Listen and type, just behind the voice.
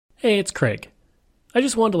Hey, it's Craig. I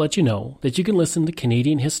just wanted to let you know that you can listen to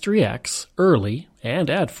Canadian History X early and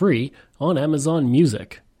ad-free on Amazon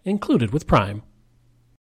Music, included with Prime.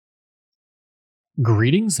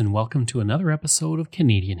 Greetings and welcome to another episode of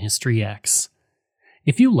Canadian History X.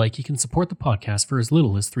 If you like, you can support the podcast for as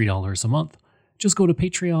little as $3 a month. Just go to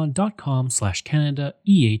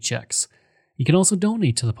patreon.com/CanadaEHX. You can also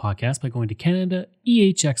donate to the podcast by going to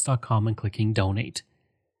CanadaEHX.com and clicking Donate.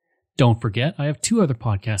 Don't forget, I have two other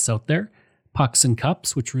podcasts out there, Pucks and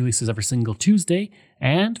Cups, which releases every single Tuesday,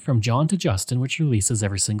 and From John to Justin, which releases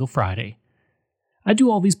every single Friday. I do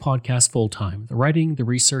all these podcasts full-time, the writing, the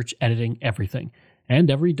research, editing, everything, and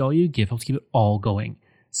every dollar you give helps keep it all going.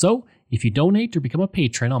 So, if you donate or become a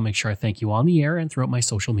patron, I'll make sure I thank you on the air and throughout my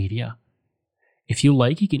social media. If you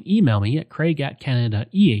like, you can email me at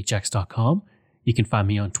craig@canadaehx.com. You can find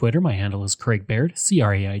me on Twitter. My handle is Craig Baird,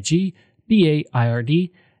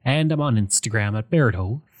 CraigBaird, and I'm on Instagram at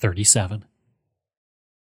Bairdo37.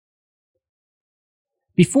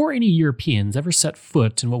 Before any Europeans ever set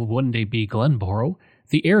foot in what would one day be Glenboro,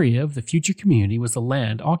 the area of the future community was the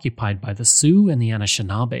land occupied by the Sioux and the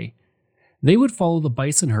Anishinaabe. They would follow the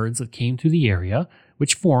bison herds that came through the area,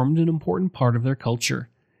 which formed an important part of their culture.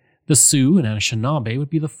 The Sioux and Anishinaabe would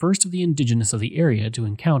be the first of the indigenous of the area to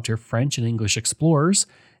encounter French and English explorers,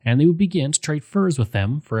 and they would begin to trade furs with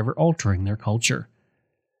them, forever altering their culture.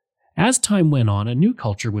 As time went on, a new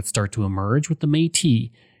culture would start to emerge with the Métis,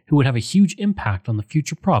 who would have a huge impact on the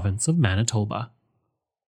future province of Manitoba.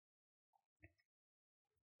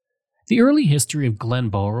 The early history of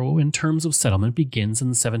Glenboro in terms of settlement begins in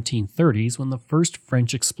the 1730s when the first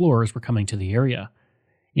French explorers were coming to the area.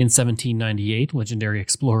 In 1798, legendary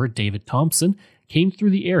explorer David Thompson came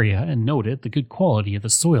through the area and noted the good quality of the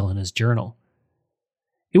soil in his journal.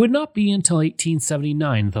 It would not be until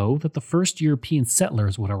 1879, though, that the first European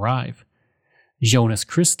settlers would arrive. Jonas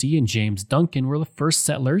Christie and James Duncan were the first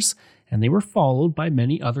settlers, and they were followed by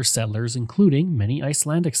many other settlers, including many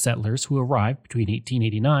Icelandic settlers who arrived between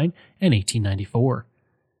 1889 and 1894.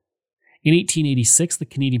 In 1886, the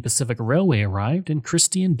Canadian Pacific Railway arrived, and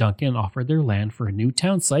Christie and Duncan offered their land for a new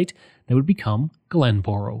town site that would become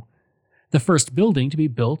Glenboro. The first building to be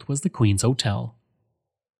built was the Queen's Hotel.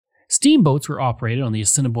 Steamboats were operated on the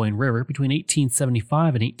Assiniboine River between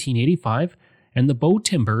 1875 and 1885, and the bow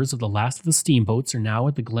timbers of the last of the steamboats are now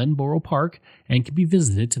at the Glenboro Park and can be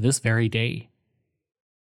visited to this very day.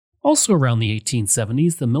 Also around the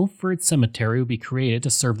 1870s, the Milford Cemetery would be created to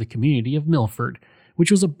serve the community of Milford, which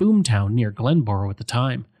was a boomtown near Glenboro at the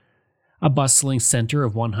time. A bustling center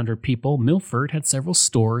of 100 people, Milford had several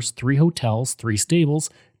stores, 3 hotels, 3 stables,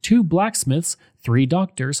 2 blacksmiths, 3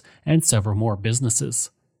 doctors, and several more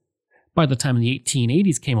businesses. By the time the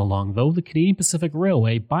 1880s came along, though, the Canadian Pacific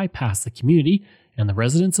Railway bypassed the community, and the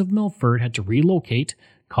residents of Milford had to relocate,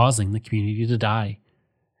 causing the community to die.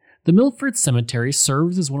 The Milford Cemetery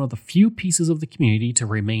serves as one of the few pieces of the community to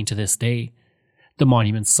remain to this day. The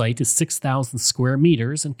monument site is 6,000 square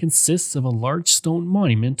meters and consists of a large stone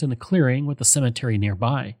monument and a clearing with a cemetery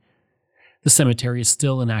nearby. The cemetery is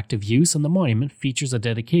still in active use, and the monument features a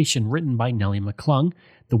dedication written by Nellie McClung,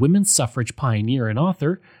 the women's suffrage pioneer and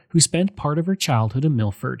author who spent part of her childhood in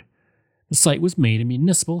Milford. The site was made a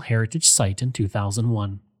municipal heritage site in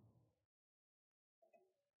 2001.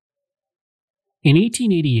 In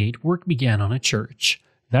 1888, work began on a church.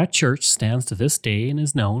 That church stands to this day and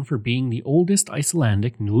is known for being the oldest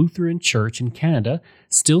Icelandic Lutheran church in Canada,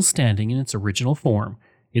 still standing in its original form.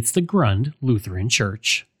 It's the Grund Lutheran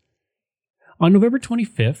Church. On November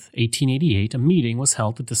 25, 1888, a meeting was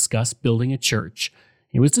held to discuss building a church.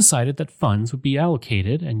 It was decided that funds would be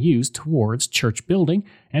allocated and used towards church building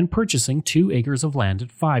and purchasing 2 acres of land at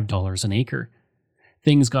 $5 an acre.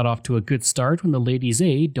 Things got off to a good start when the Ladies'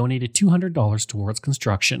 Aid donated $200 towards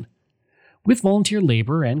construction. With volunteer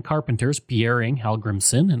labor and carpenters Pierre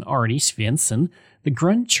Hallgrimsson and Arnie Svensson, the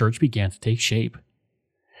Grund Church began to take shape.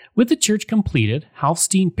 With the church completed,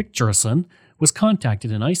 Halfsteen Picturesson was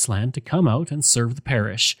contacted in Iceland to come out and serve the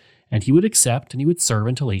parish, and he would accept and he would serve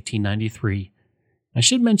until 1893. I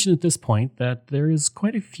should mention at this point that there is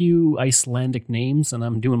quite a few Icelandic names, and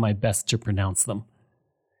I'm doing my best to pronounce them.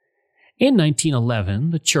 In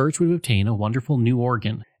 1911, the church would obtain a wonderful new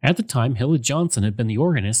organ. At the time, Hilla Johnson had been the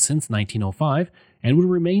organist since 1905, and would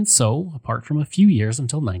remain so, apart from a few years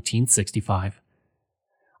until 1965.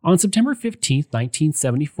 On September 15,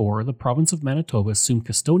 1974, the province of Manitoba assumed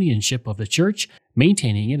custodianship of the church,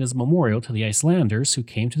 maintaining it as a memorial to the Icelanders who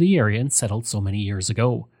came to the area and settled so many years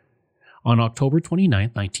ago. On October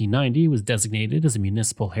 29, 1990, it was designated as a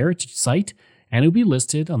municipal heritage site, and it will be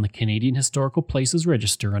listed on the Canadian Historical Places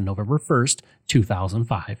Register on November 1,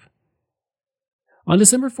 2005. On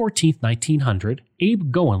December 14, 1900,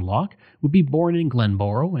 Abe Gowanlock would be born in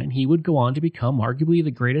Glenboro, and he would go on to become arguably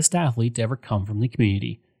the greatest athlete to ever come from the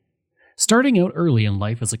community. Starting out early in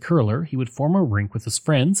life as a curler, he would form a rink with his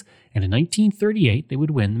friends, and in 1938 they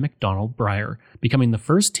would win the McDonald Brier, becoming the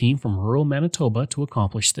first team from rural Manitoba to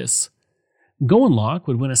accomplish this. Gowanlock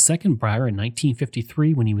would win a second Brier in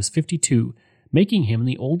 1953 when he was 52, making him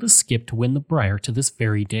the oldest skip to win the Brier to this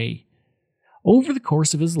very day. Over the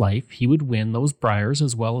course of his life, he would win those Briers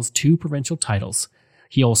as well as 2 provincial titles.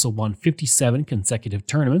 He also won 57 consecutive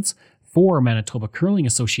tournaments, 4 Manitoba Curling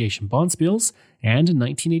Association bonspiels, and in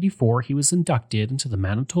 1984 he was inducted into the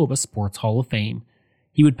Manitoba Sports Hall of Fame.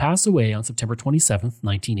 He would pass away on September 27,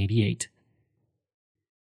 1988.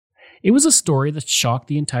 It was a story that shocked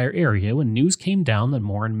the entire area when news came down that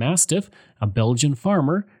Morin Mastiff, a Belgian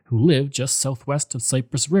farmer who lived just southwest of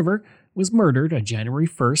Cypress River, was murdered on January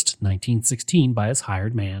 1, 1916 by his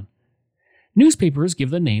hired man. Newspapers give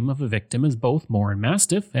the name of the victim as both Morin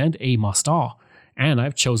Mastiff and A. Mostau, and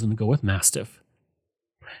I've chosen to go with Mastiff.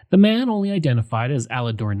 The man, only identified as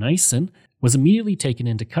Alador Nyssen, was immediately taken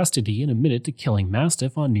into custody and admitted to killing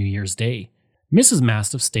Mastiff on New Year's Day. Mrs.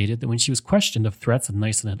 Mastiff stated that when she was questioned of threats that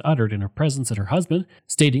Nyssen had uttered in her presence at her husband,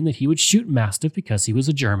 stating that he would shoot Mastiff because he was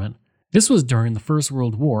a German. This was during the First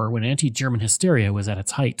World War when anti-German hysteria was at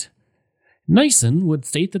its height. Nyssen would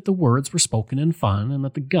state that the words were spoken in fun and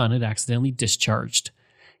that the gun had accidentally discharged.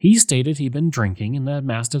 He stated he'd been drinking and that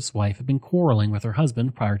Mastiff's wife had been quarreling with her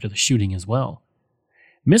husband prior to the shooting as well.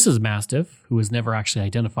 Mrs. Mastiff, who was never actually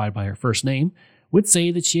identified by her first name, would say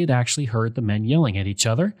that she had actually heard the men yelling at each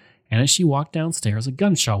other, and as she walked downstairs a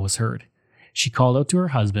gunshot was heard. She called out to her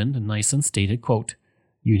husband, and Nyssen stated, quote,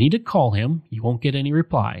 "You need to call him, you won't get any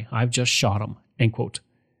reply, I've just shot him," end quote.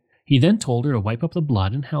 He then told her to wipe up the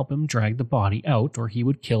blood and help him drag the body out or he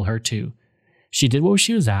would kill her too. She did what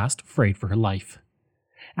she was asked, afraid for her life.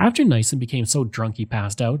 After Nyssen became so drunk he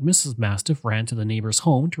passed out, Mrs. Mastiff ran to the neighbor's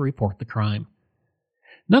home to report the crime.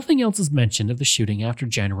 Nothing else is mentioned of the shooting after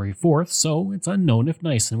January 4th, so it's unknown if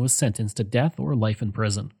Nyssen was sentenced to death or life in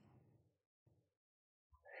prison.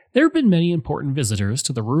 There have been many important visitors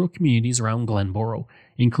to the rural communities around Glenboro,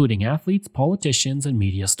 including athletes, politicians, and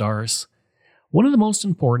media stars. One of the most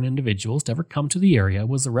important individuals to ever come to the area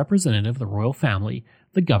was the representative of the royal family,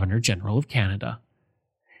 the Governor-General of Canada.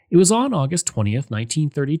 It was on August 20th,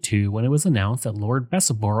 1932 when it was announced that Lord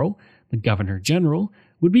Bessaborough, the Governor-General,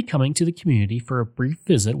 would be coming to the community for a brief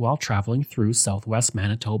visit while traveling through southwest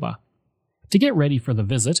Manitoba. To get ready for the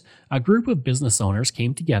visit, a group of business owners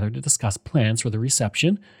came together to discuss plans for the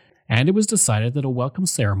reception, and it was decided that a welcome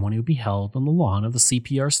ceremony would be held on the lawn of the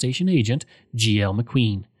CPR station agent, G.L.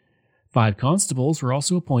 McQueen. 5 constables were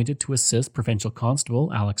also appointed to assist Provincial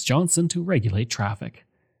Constable Alex Johnson to regulate traffic.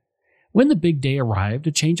 When the big day arrived,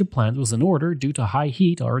 a change of plans was in order due to high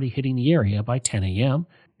heat already hitting the area by 10 a.m.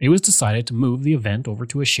 It was decided to move the event over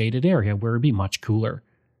to a shaded area where it would be much cooler.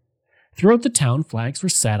 Throughout the town, flags were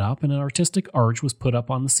set up and an artistic arch was put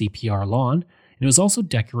up on the CPR lawn, and it was also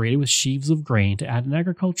decorated with sheaves of grain to add an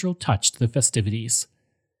agricultural touch to the festivities.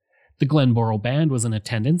 The Glenboro Band was in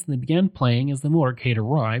attendance and they began playing as the motorcade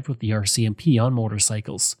arrived with the RCMP on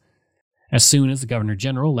motorcycles. As soon as the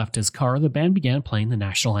Governor-General left his car, the band began playing the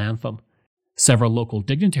national anthem. Several local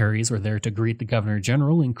dignitaries were there to greet the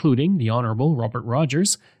Governor-General, including the Honourable Robert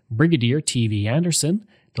Rogers, Brigadier T.V. Anderson,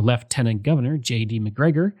 the Lieutenant Governor J.D.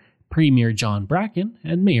 McGregor, Premier John Bracken,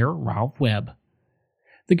 and Mayor Ralph Webb.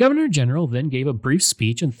 The Governor-General then gave a brief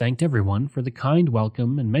speech and thanked everyone for the kind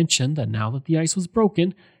welcome and mentioned that now that the ice was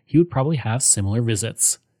broken, he would probably have similar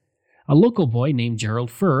visits. A local boy named Gerald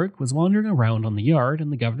Ferg was wandering around on the yard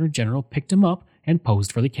and the Governor-General picked him up and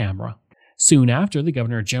posed for the camera. Soon after, the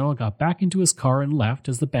Governor-General got back into his car and left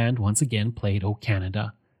as the band once again played O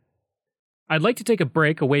Canada. I'd like to take a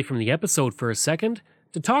break away from the episode for a second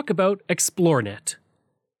to talk about Xplornet.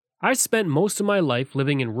 I've spent most of my life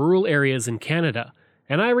living in rural areas in Canada,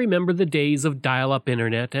 and I remember the days of dial-up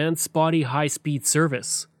internet and spotty high-speed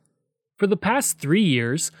service. For the past 3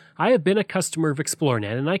 years, I have been a customer of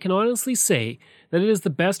Xplornet, and I can honestly say that it is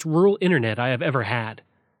the best rural internet I have ever had.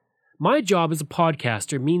 My job as a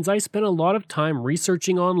podcaster means I spend a lot of time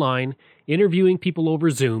researching online, interviewing people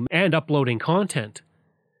over Zoom, and uploading content.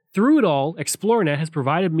 Through it all, Xplornet has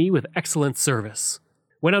provided me with excellent service.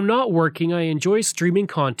 When I'm not working, I enjoy streaming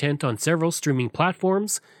content on several streaming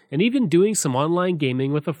platforms, and even doing some online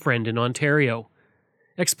gaming with a friend in Ontario.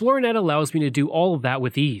 Xplornet allows me to do all of that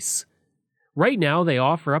with ease. Right now, they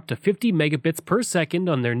offer up to 50 megabits per second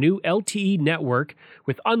on their new LTE network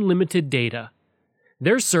with unlimited data.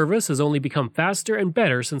 Their service has only become faster and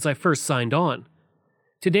better since I first signed on.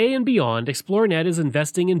 Today and beyond, ExploreNet is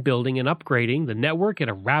investing in building and upgrading the network at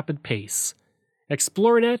a rapid pace.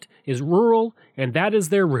 ExploreNet is rural, and that is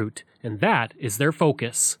their route, and that is their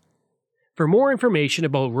focus. For more information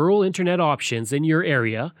about rural internet options in your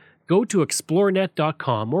area, go to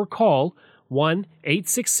explorenet.com or call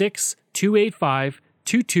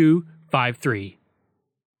 1-866-285-2253.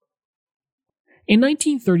 In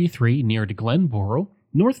 1933, near to Glenboro,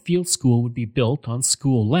 Northfield School would be built on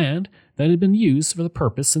school land that had been used for the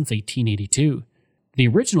purpose since 1882. The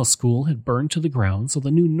original school had burned to the ground, so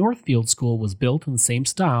the new Northfield School was built in the same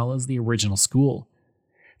style as the original school.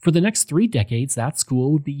 For the next 3 decades, that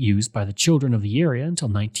school would be used by the children of the area until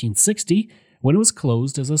 1960, when it was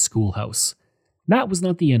closed as a schoolhouse. That was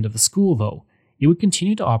not the end of the school, though. It would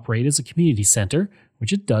continue to operate as a community center,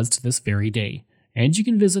 which it does to this very day, and you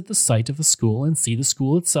can visit the site of the school and see the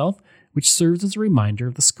school itself, which serves as a reminder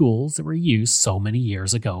of the schools that were used so many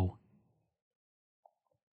years ago.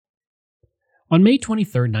 On May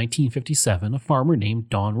 23, 1957, a farmer named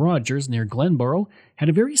Don Rogers near Glenboro had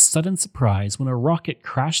a very sudden surprise when a rocket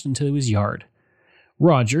crashed into his yard.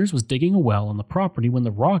 Rogers was digging a well on the property when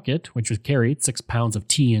the rocket, which was carried 6 pounds of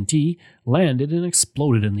TNT, landed and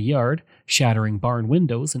exploded in the yard, shattering barn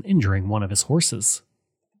windows and injuring one of his horses.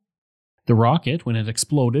 The rocket, when it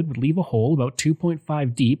exploded, would leave a hole about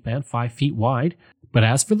 2.5 deep and 5 feet wide, but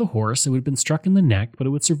as for the horse, it would have been struck in the neck, but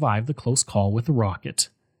it would survive the close call with the rocket.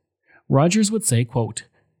 Rogers would say, quote,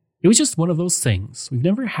 "It was just one of those things. We've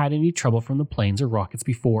never had any trouble from the planes or rockets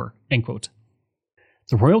before," end quote.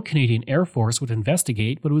 The Royal Canadian Air Force would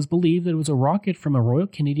investigate, but it was believed that it was a rocket from a Royal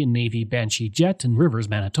Canadian Navy Banshee jet in Rivers,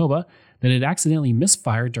 Manitoba, that had accidentally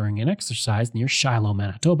misfired during an exercise near Shiloh,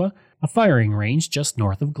 Manitoba, a firing range just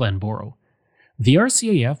north of Glenboro. The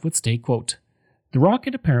RCAF would state, quote, "The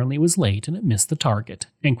rocket apparently was late and it missed the target,"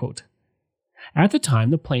 end quote. At the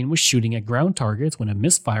time, the plane was shooting at ground targets when it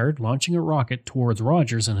misfired, launching a rocket towards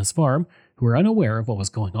Rogers and his farm, who were unaware of what was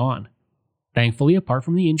going on. Thankfully, apart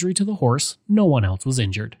from the injury to the horse, no one else was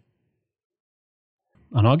injured.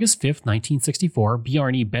 On August 5, 1964,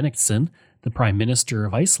 Bjarni Benediktsson, the Prime Minister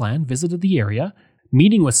of Iceland, visited the area,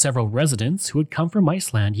 meeting with several residents who had come from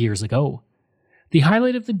Iceland years ago. The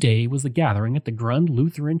highlight of the day was the gathering at the Grund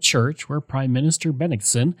Lutheran Church, where Prime Minister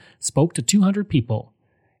Benediktsson spoke to 200 people.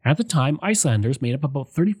 At the time, Icelanders made up about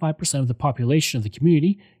 35% of the population of the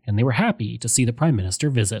community, and they were happy to see the Prime Minister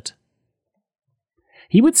visit.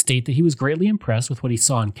 He would state that he was greatly impressed with what he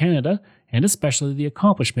saw in Canada, and especially the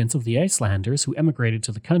accomplishments of the Icelanders who emigrated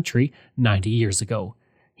to the country 90 years ago.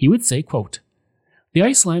 He would say, quote, "The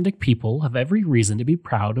Icelandic people have every reason to be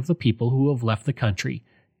proud of the people who have left the country.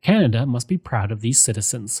 Canada must be proud of these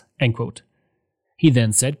citizens," end quote. He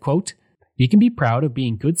then said, quote, "You can be proud of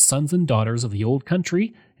being good sons and daughters of the old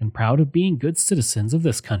country and proud of being good citizens of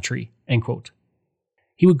this country," end quote.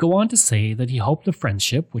 He would go on to say that he hoped the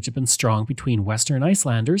friendship, which had been strong between Western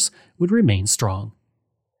Icelanders, would remain strong.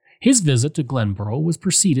 His visit to Glenboro was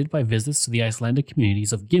preceded by visits to the Icelandic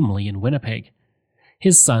communities of Gimli and Winnipeg.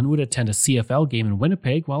 His son would attend a CFL game in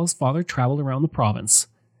Winnipeg while his father traveled around the province.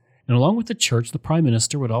 And along with the church, the Prime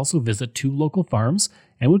Minister would also visit 2 local farms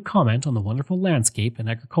and would comment on the wonderful landscape and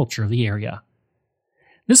agriculture of the area.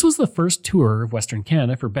 This was the first tour of Western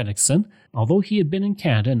Canada for Benediktsson, although he had been in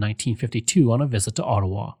Canada in 1952 on a visit to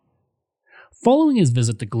Ottawa. Following his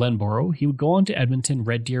visit to Glenboro, he would go on to Edmonton,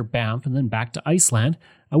 Red Deer, Banff, and then back to Iceland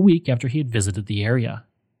a week after he had visited the area.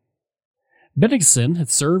 Benediktsson had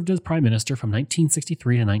served as Prime Minister from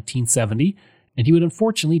 1963 to 1970, and he would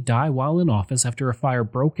unfortunately die while in office after a fire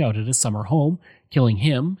broke out at his summer home, killing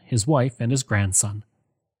him, his wife, and his grandson.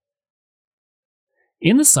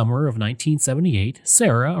 In the summer of 1978,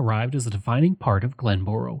 Sarah arrived as a defining part of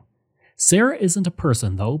Glenboro. Sarah isn't a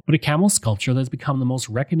person, though, but a camel sculpture that has become the most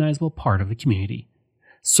recognizable part of the community.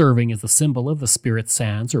 Serving as the symbol of the Spirit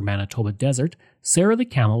Sands or Manitoba Desert, Sarah the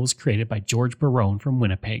Camel was created by George Barone from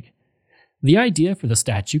Winnipeg. The idea for the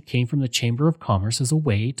statue came from the Chamber of Commerce as a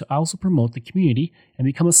way to also promote the community and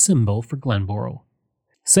become a symbol for Glenboro.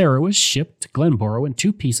 Sarah was shipped to Glenboro in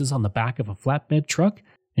 2 pieces on the back of a flatbed truck,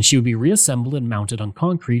 and she would be reassembled and mounted on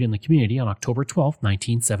concrete in the community on October 12,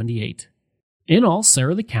 1978. In all,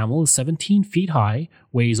 Sarah the Camel is 17 feet high,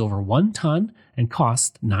 weighs over 1 ton, and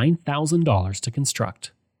cost $9,000 to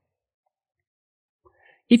construct.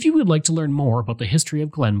 If you would like to learn more about the history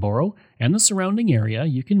of Glenboro and the surrounding area,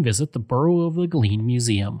 you can visit the Borough of the Glen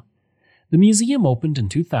Museum. The museum opened in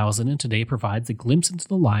 2000 and today provides a glimpse into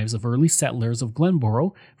the lives of early settlers of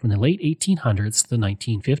Glenboro from the late 1800s to the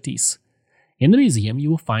 1950s. In the museum,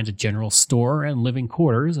 you will find a general store and living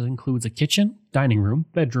quarters that includes a kitchen, dining room,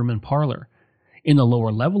 bedroom, and parlor. In the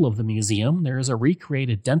lower level of the museum, there is a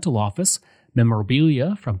recreated dental office,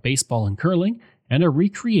 memorabilia from baseball and curling, and a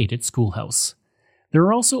recreated schoolhouse. There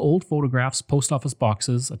are also old photographs, post office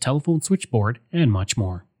boxes, a telephone switchboard, and much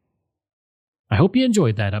more. I hope you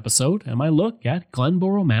enjoyed that episode and my look at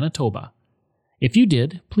Glenboro, Manitoba. If you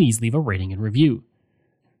did, please leave a rating and review.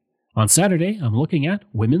 On Saturday, I'm looking at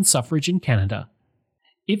women's suffrage in Canada.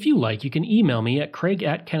 If you like, you can email me at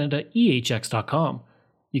craig@canadaehx.com.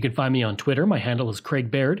 You can find me on Twitter. My handle is Craig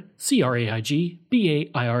Baird,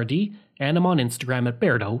 CraigBaird, and I'm on Instagram at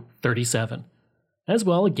Bairdo37. As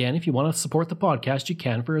well, again, if you want to support the podcast, you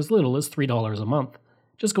can for as little as $3 a month.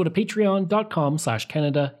 Just go to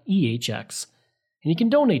patreon.com/CanadaEHX. And you can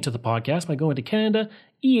donate to the podcast by going to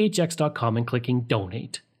CanadaEHX.com and clicking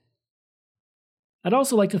Donate. I'd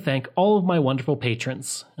also like to thank all of my wonderful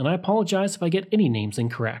patrons, and I apologize if I get any names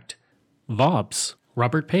incorrect. Vobs,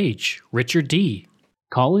 Robert Page, Richard D.,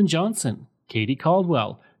 Colin Johnson, Katie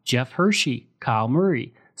Caldwell, Jeff Hershey, Kyle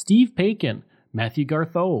Murray, Steve Pakin, Matthew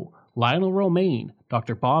Gartho, Lionel Romaine,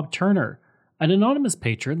 Dr. Bob Turner, an anonymous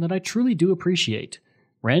patron that I truly do appreciate,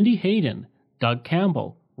 Randy Hayden, Doug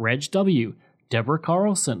Campbell, Reg W., Deborah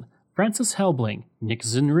Carlson, Francis Helbling, Nick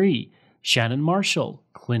Zinri, Shannon Marshall,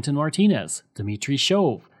 Clinton Martinez, Dimitri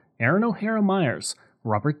Chauve, Aaron O'Hara Myers,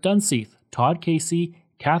 Robert Dunseith, Todd Casey,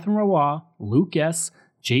 Catherine Rawa, Luke S.,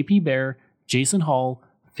 JP Bear, Jason Hall,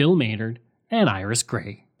 Phil Maynard, and Iris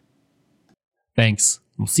Gray. Thanks.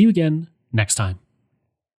 We'll see you again next time.